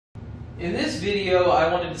In this video,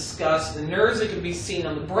 I want to discuss the nerves that can be seen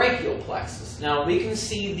on the brachial plexus. Now, we can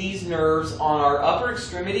see these nerves on our upper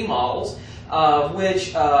extremity models,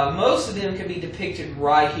 which most of them can be depicted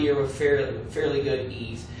right here with fairly good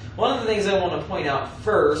ease. One of the things I want to point out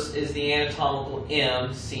first is the anatomical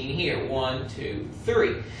M seen here. 1, 2,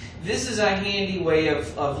 3. This is a handy way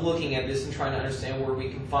of looking at this and trying to understand where we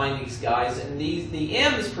can find these guys. And the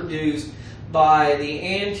M is produced by the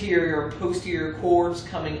anterior and posterior cords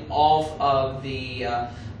coming off of the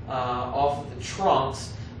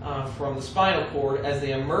trunks from the spinal cord. As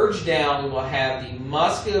they emerge down, we will have the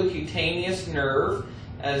musculocutaneous nerve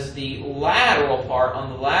as the lateral part on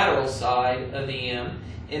the lateral side of the M.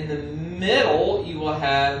 In the middle, you will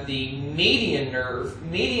have the median nerve.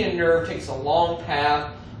 Median nerve takes a long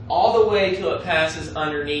path all the way till it passes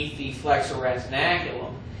underneath the flexor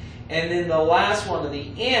retinaculum. And then the last one of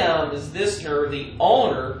the M is this nerve, the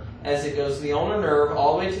ulnar, as it goes to the ulnar nerve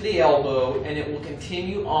all the way to the elbow, and it will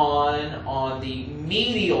continue on the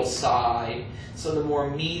medial side. So the more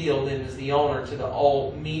medial then is the ulnar to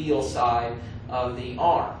the medial side of the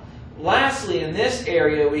arm. Lastly, in this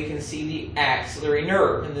area, we can see the axillary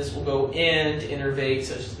nerve, and this will go in to innervate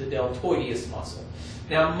such as the deltoideus muscle.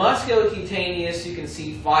 Now, musculocutaneous, you can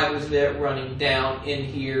see fibers of it running down in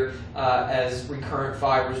here as recurrent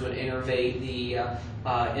fibers would innervate the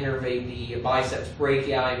biceps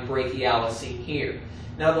brachii and brachialis seen here.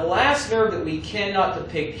 Now, the last nerve that we cannot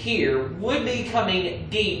depict here would be coming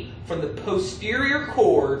deep from the posterior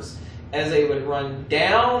cords as they would run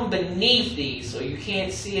down beneath these, so you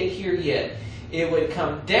can't see it here yet. It would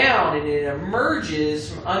come down and it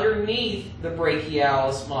emerges from underneath the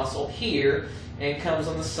brachialis muscle here and comes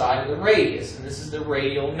on the side of the radius. And this is the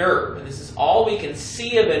radial nerve. And this is all we can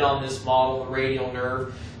see of it on this model, the radial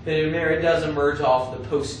nerve. But it does emerge off the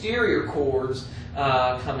posterior cords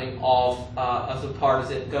coming off of the part as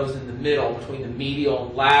it goes in the middle between the medial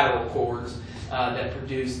and lateral cords that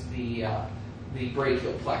produce the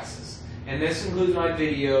brachial plexus. And this concludes my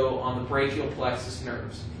video on the brachial plexus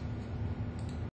nerves.